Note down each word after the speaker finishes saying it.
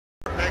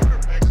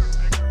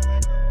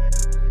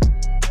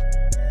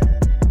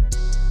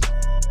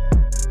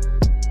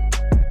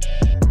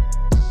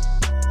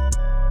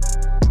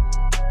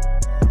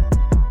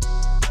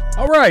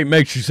right,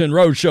 Matrixx and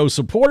Rhodes Show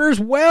supporters.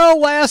 Well,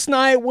 last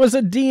night was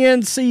a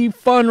DNC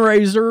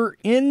fundraiser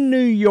in New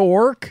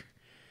York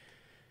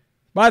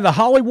by the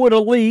Hollywood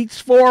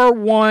elites for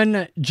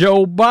one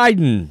Joe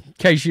Biden. In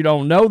case you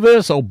don't know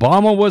this,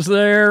 Obama was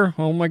there.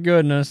 Oh, my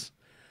goodness.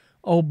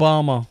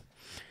 Obama.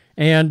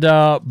 And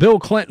Bill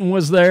Clinton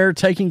was there,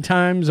 taking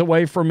times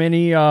away from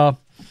any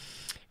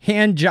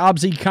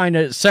hand-jobsy kind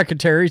of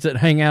secretaries that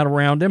hang out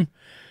around him.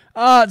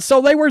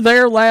 So they were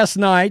there last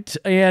night,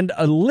 and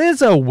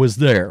LIZZO was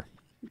there.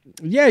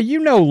 Yeah, you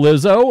know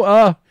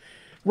LIZZO.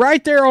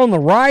 Right there on the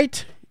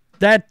right,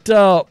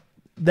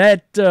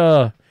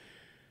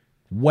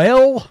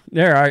 well,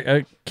 there,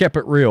 I kept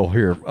it real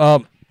here.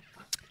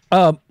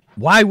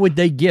 Why would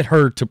they get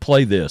her to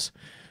play this?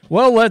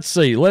 Well, let's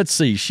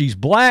see. She's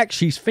black,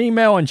 she's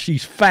female, and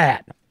she's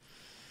fat.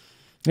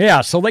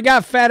 Yeah, so they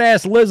got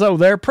fat-ass LIZZO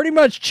there. Pretty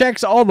much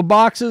checks all the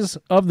boxes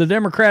of the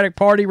Democratic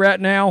Party right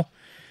now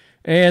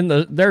and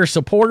their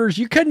supporters.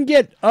 You couldn't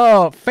get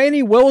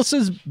Fannie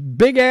Willis's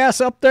big ass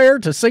up there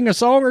to sing a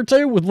song or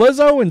two with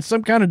LIZZO in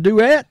some kind of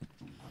duet?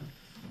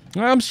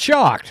 I'm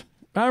shocked.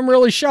 I'm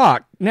really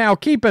shocked. Now,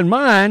 keep in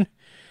mind,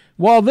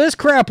 while this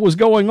crap was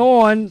going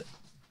on,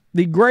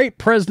 the great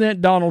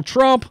President Donald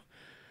Trump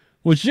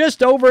was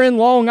just over in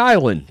Long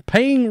Island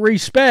paying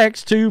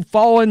respects to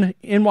fallen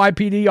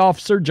NYPD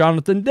officer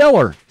Jonathan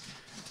Diller.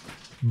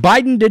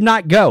 Biden did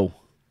not go.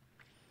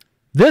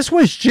 This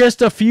was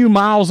just a few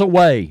miles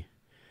away.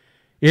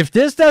 If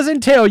this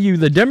doesn't tell you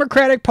the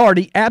Democratic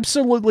Party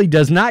absolutely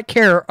does not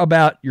care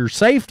about your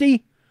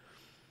safety,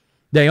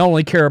 they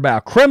only care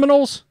about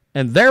criminals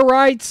and their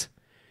rights,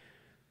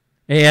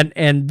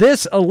 and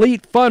this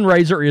elite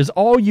fundraiser is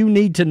all you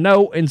need to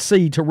know and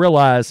see to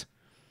realize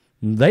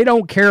they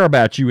don't care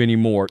about you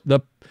anymore.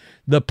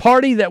 The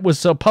party that was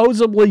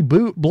supposedly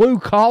blue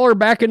collar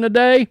back in the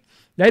day,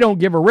 they don't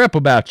give a rip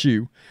about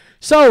you.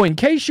 So, in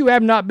case you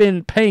have not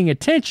been paying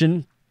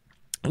attention,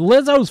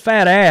 LIZZO's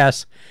fat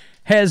ass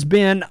has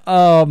been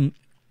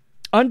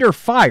under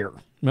fire.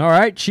 All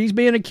right, she's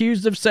being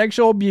accused of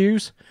sexual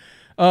abuse,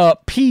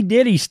 P.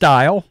 Diddy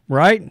style,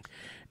 right?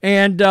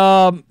 And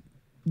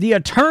the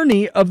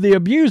attorney of the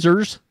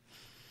abusers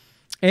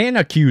and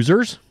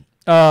accusers,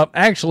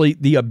 actually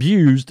the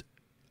abused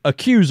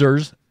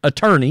accusers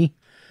attorney,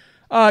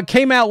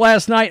 came out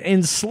last night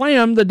and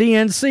slammed the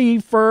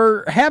DNC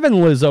for having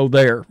LIZZO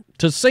there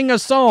to sing a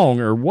song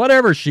or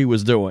whatever she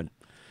was doing.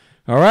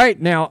 All right,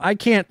 now I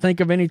can't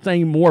think of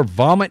anything more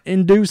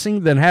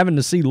vomit-inducing than having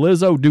to see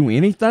LIZZO do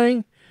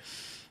anything.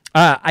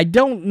 I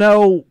don't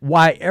know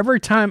why every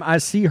time I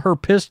see her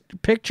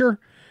picture,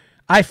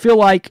 I feel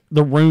like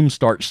the room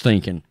starts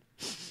stinking.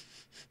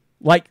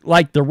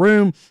 Like the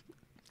room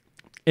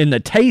and the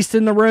taste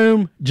in the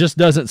room just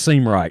doesn't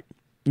seem right.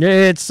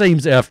 It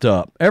seems effed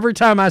up. Every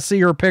time I see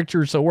her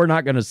picture, so we're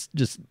not going to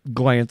just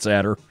glance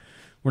at her.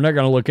 We're not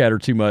going to look at her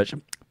too much.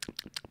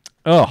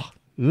 Oh,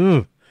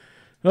 the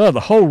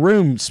whole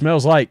room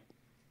smells like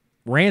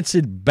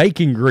rancid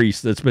bacon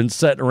grease that's been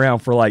sitting around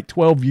for like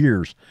 12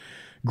 years.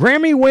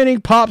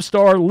 Grammy-winning pop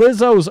star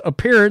LIZZO's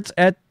appearance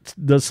at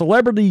the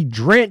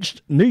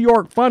celebrity-drenched New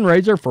York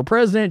fundraiser for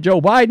President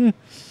Joe Biden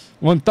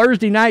on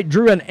Thursday night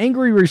drew an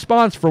angry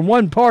response from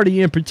one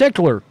party in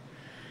particular.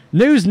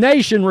 News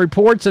Nation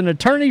reports an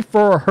attorney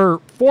for her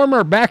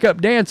former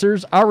backup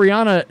dancers,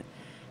 Ariana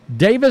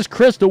Davis,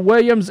 Crystal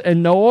Williams,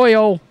 and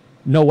Noel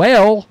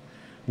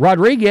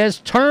Rodriguez,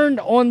 turned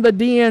on the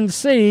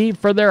DNC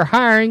for their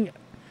hiring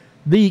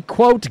the,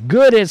 quote,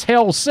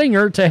 good-as-hell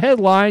singer to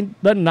headline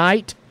the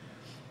night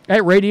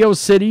at Radio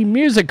City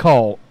Music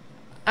Hall.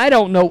 I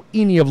don't know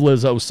any of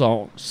LIZZO's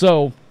songs,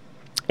 so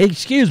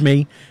excuse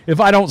me if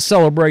I don't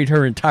celebrate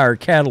her entire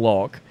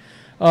catalog,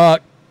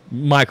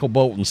 Michael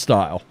Bolton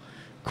style.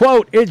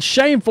 Quote, it's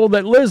shameful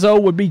that LIZZO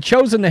would be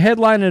chosen to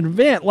headline an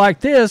event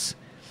like this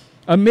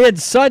amid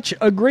such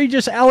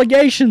egregious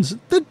allegations.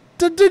 The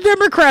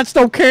Democrats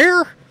don't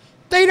care.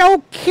 They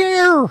don't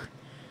care.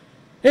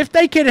 If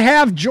they could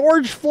have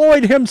George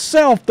Floyd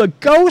himself, the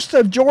ghost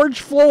of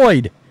George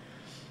Floyd,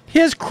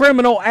 his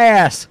criminal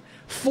ass,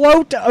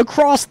 float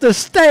across the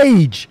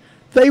stage,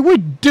 they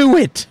would do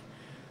it.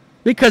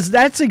 Because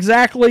that's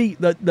exactly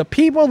the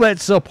people that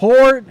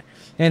support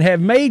and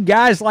have made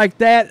guys like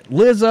that,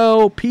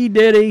 LIZZO, P.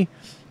 Diddy,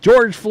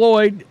 George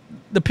Floyd,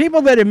 the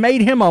people that have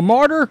made him a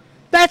martyr,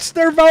 that's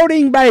their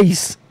voting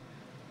base.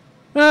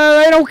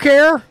 They don't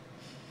care.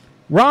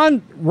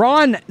 Ron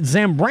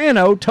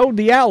Zambrano told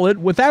the outlet,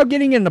 without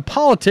getting into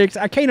politics,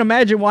 I can't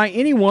imagine why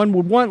anyone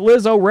would want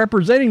LIZZO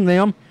representing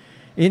them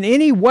in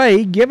any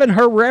way, given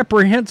her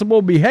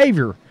reprehensible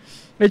behavior.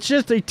 It's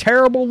just a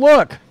terrible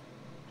look.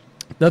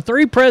 The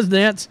Three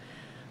Presidents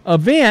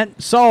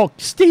event saw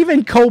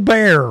Stephen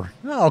Colbert.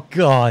 Oh,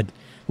 God.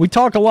 We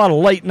talk a lot of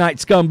late-night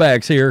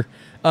scumbags here.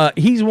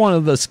 He's one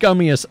of the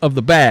scummiest of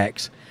the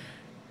bags.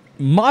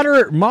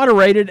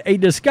 Moderated a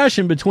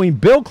discussion between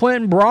Bill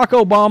Clinton, Barack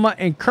Obama,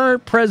 and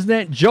current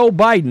President Joe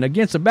Biden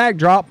against a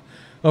backdrop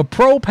of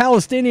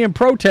pro-Palestinian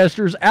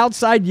protesters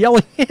outside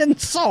yelling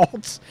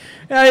insults.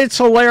 It's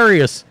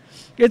hilarious.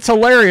 It's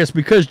hilarious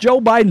because Joe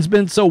Biden's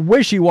been so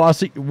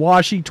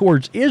wishy-washy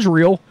towards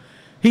Israel.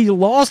 He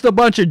lost a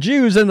bunch of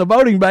Jews in the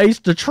voting base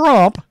to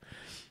Trump,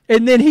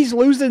 and then he's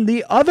losing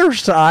the other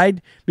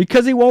side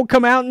because he won't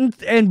come out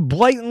and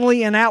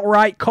blatantly and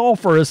outright call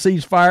for a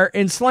ceasefire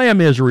and slam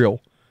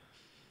Israel.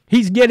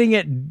 He's getting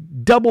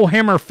it double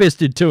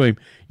hammer-fisted to him.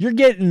 You're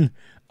getting,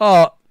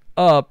 what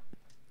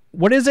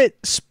is it?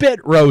 Spit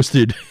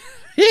roasted.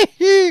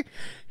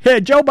 Yeah,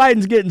 Joe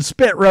Biden's getting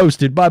spit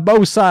roasted by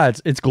both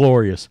sides. It's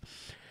glorious.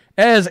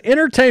 As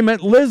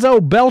entertainment,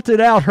 Lizzo belted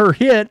out her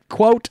hit,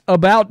 quote,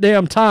 "About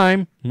Damn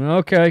Time."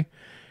 Okay.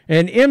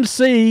 And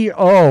MC,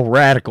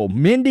 radical,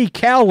 Mindy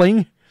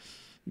Kaling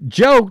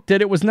joked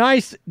that it was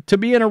nice to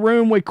be in a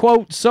room with,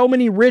 quote, "so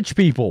many rich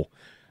people."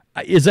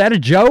 Is that a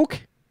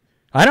joke?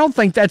 I don't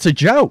think that's a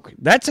joke.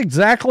 That's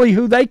exactly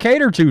who they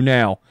cater to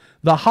now.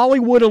 The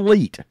Hollywood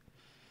elite.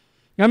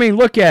 I mean,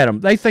 look at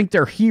them. They think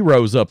they're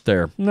heroes up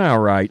there. All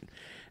right.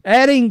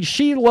 Adding,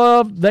 she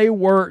loved they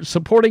were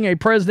supporting a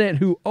president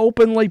who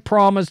openly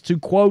promised to,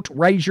 quote,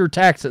 "raise your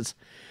taxes."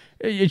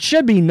 It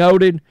should be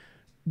noted,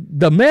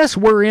 the mess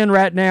we're in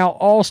right now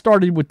all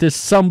started with this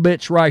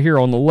sumbitch right here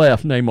on the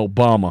left named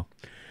Obama.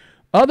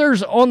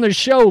 Others on the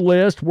show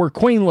list were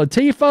Queen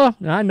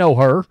Latifah, I know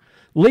her.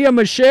 Leah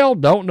Michelle,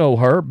 don't know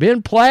her.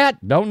 Ben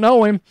Platt, don't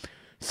know him.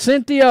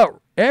 Cynthia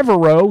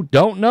Evero,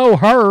 don't know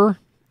her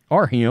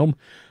or him,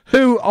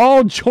 who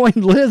all joined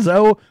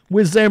Lizzo,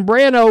 with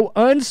Zambrano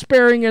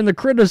unsparing in the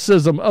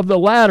criticism of the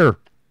latter.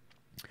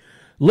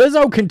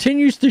 Lizzo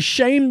continues to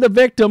shame the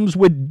victims,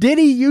 with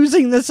Diddy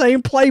using the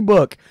same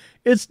playbook.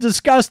 It's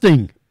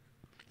disgusting.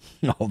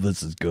 Oh,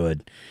 this is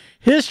good.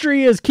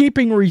 History is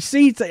keeping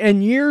receipts,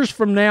 and years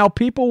from now,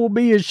 people will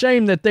be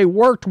ashamed that they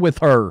worked with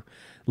her.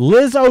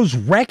 Lizzo's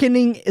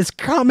reckoning is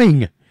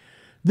coming.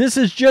 This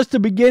is just the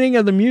beginning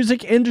of the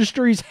music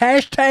industry's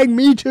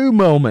 #MeToo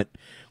moment,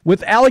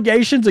 with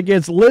allegations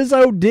against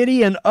Lizzo,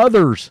 Diddy, and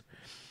others.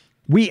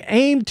 We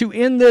aim to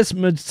end this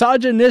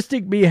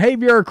misogynistic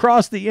behavior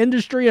across the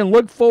industry and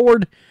look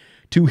forward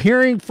to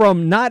hearing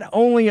from not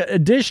only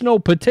additional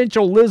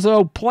potential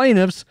Lizzo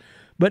plaintiffs,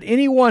 but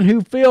anyone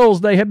who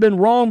feels they have been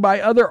wronged by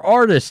other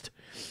artists.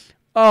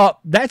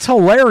 That's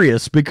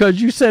hilarious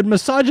because you said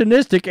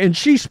misogynistic and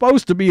she's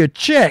supposed to be a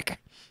chick.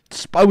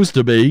 Supposed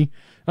to be.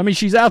 I mean,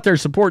 she's out there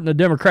supporting the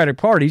Democratic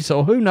Party,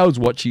 so who knows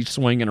what she's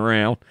swinging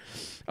around.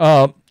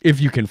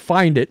 If you can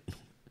find it,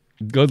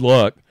 good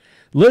luck.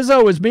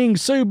 Lizzo is being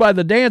sued by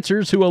the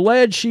dancers who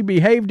allege she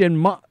behaved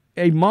in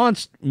a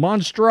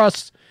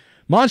monstrous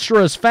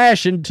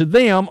fashion to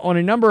them on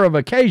a number of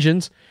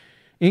occasions,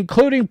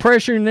 including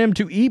pressuring them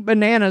to eat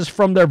bananas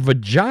from their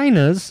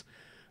vaginas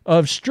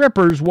of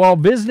strippers while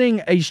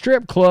visiting a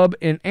strip club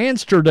in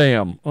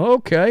Amsterdam.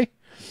 Okay.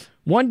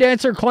 One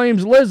dancer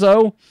claims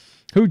Lizzo,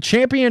 who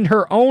championed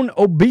her own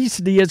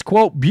obesity as,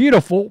 quote,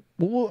 beautiful,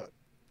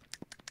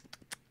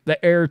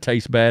 the air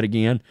tastes bad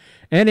again,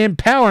 and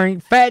empowering,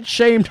 fat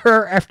shamed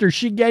her after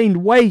she gained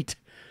weight.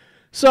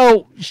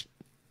 So,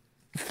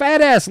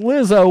 fat ass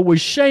Lizzo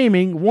was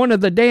shaming one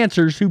of the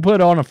dancers who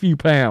put on a few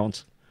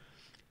pounds.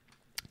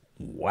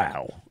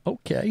 Wow.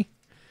 Okay.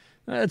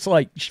 That's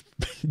like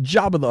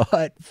Jabba the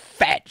Hutt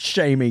fat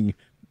shaming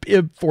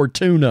Bib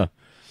Fortuna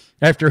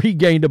after he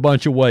gained a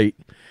bunch of weight.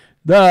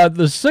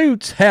 The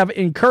suits have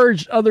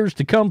encouraged others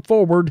to come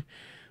forward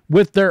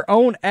with their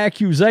own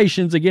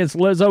accusations against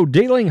Lizzo,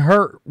 dealing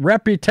her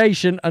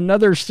reputation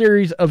another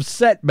series of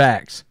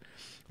setbacks.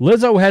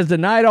 Lizzo has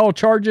denied all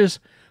charges,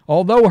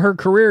 although her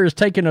career has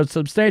taken a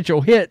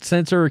substantial hit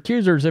since her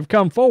accusers have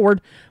come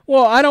forward.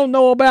 Well, I don't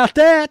know about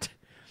that.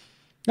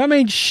 I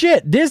mean,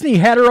 shit, Disney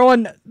had her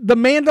on The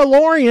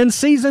Mandalorian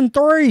Season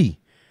 3.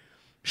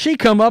 She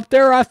come up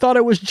there, I thought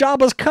it was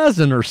Jabba's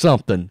cousin or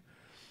something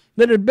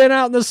that had been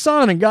out in the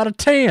sun and got a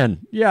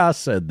tan. Yeah, I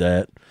said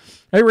that.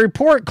 A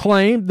report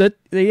claimed that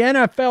the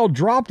NFL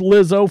dropped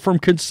Lizzo from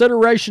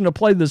consideration to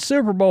play the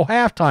Super Bowl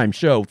halftime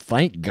show.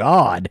 Thank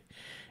God.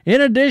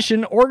 In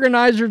addition,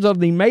 organizers of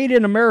the Made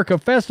in America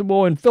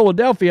Festival in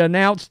Philadelphia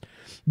announced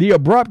the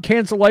abrupt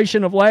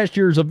cancellation of last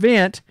year's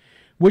event,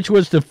 which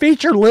was to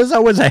feature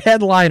Lizzo as a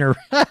headliner.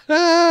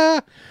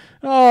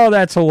 Oh,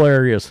 that's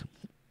hilarious.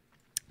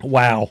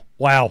 Wow.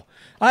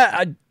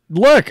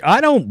 Look,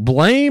 I don't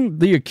blame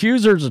the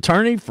accuser's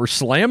attorney for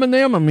slamming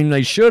them. I mean,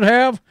 they should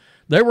have.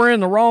 They were in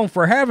the wrong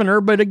for having her.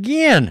 But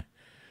again,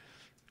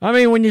 I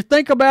mean, when you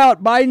think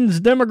about Biden's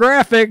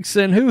demographics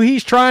and who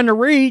he's trying to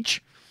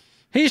reach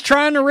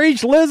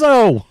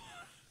Lizzo.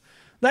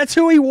 That's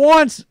who he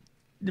wants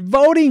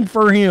voting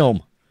for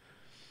him.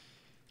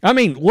 I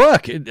mean,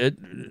 look,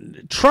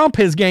 Trump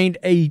has gained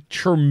a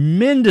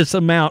tremendous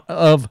amount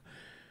of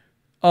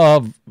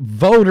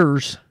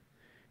voters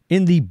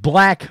in the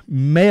black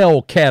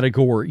male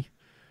category.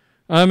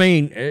 I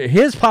mean,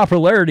 his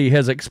popularity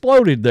has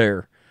exploded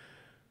there.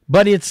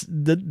 But it's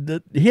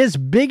his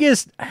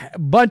biggest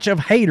bunch of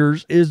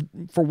haters is,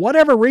 for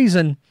whatever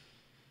reason,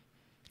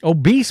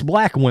 obese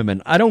black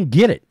women. I don't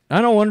get it.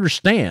 I don't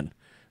understand.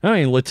 I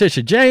mean,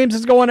 Letitia James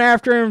is going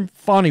after him.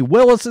 Fonnie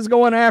Willis is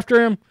going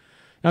after him.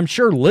 I'm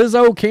sure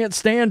Lizzo can't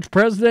stand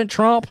President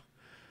Trump.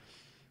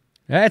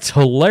 That's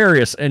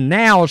hilarious. And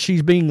now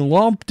she's being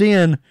lumped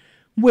in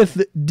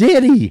with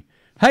Diddy.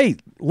 Hey,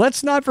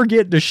 let's not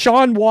forget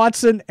Deshaun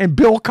Watson and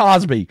Bill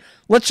Cosby.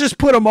 Let's just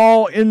put them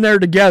all in there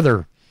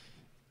together.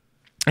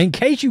 In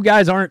case you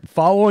guys aren't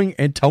following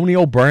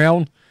Antonio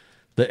Brown,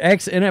 the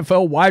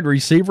ex-NFL wide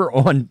receiver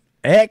on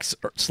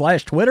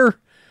X/Twitter,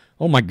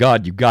 oh my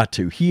God, you got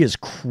to. He is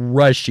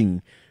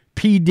crushing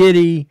P.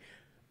 Diddy,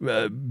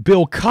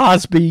 Bill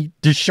Cosby,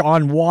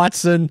 Deshaun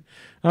Watson.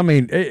 I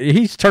mean,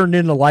 he's turned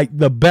into like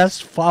the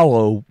best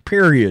follow,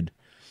 period.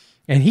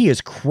 And he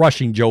is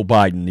crushing Joe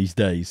Biden these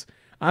days.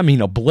 I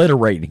mean,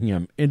 obliterating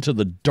him into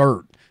the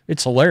dirt.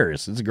 It's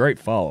hilarious. It's a great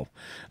follow.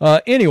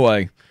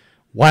 Anyway,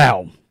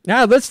 wow.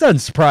 Now, this doesn't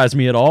surprise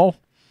me at all.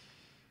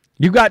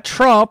 You got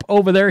Trump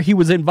over there. He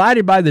was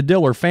invited by the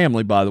Diller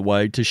family, by the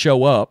way, to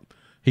show up.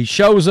 He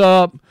shows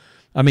up.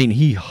 I mean,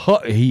 he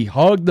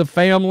hugged the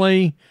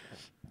family,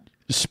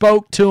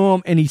 spoke to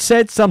him, and he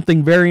said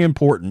something very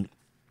important.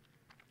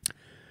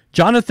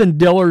 Jonathan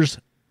Diller's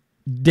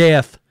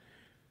death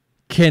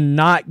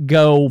cannot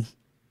go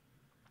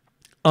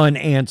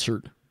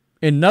unanswered.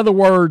 In other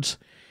words,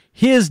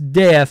 his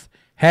death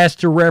has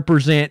to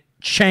represent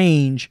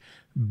change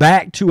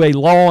back to a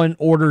law and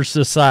order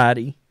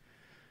society.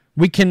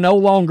 We can no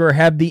longer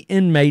have the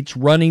inmates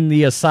running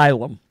the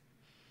asylum.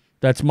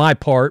 That's my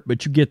part,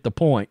 but you get the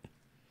point.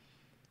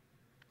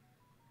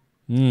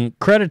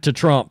 Credit to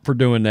Trump for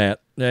doing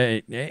that.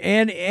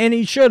 And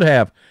he should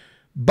have.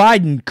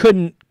 Biden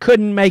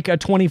couldn't make a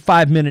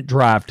 25-minute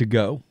drive to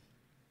go.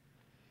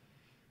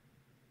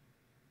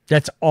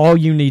 That's all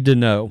you need to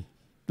know.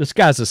 This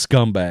guy's a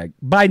scumbag.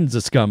 Biden's a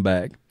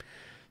scumbag.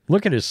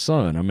 Look at his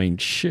son. I mean,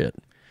 shit.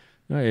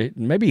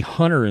 Maybe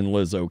Hunter and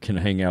Lizzo can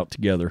hang out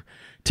together.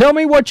 Tell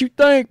me what you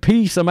think.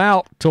 Peace. I'm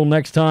out. Till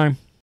next time.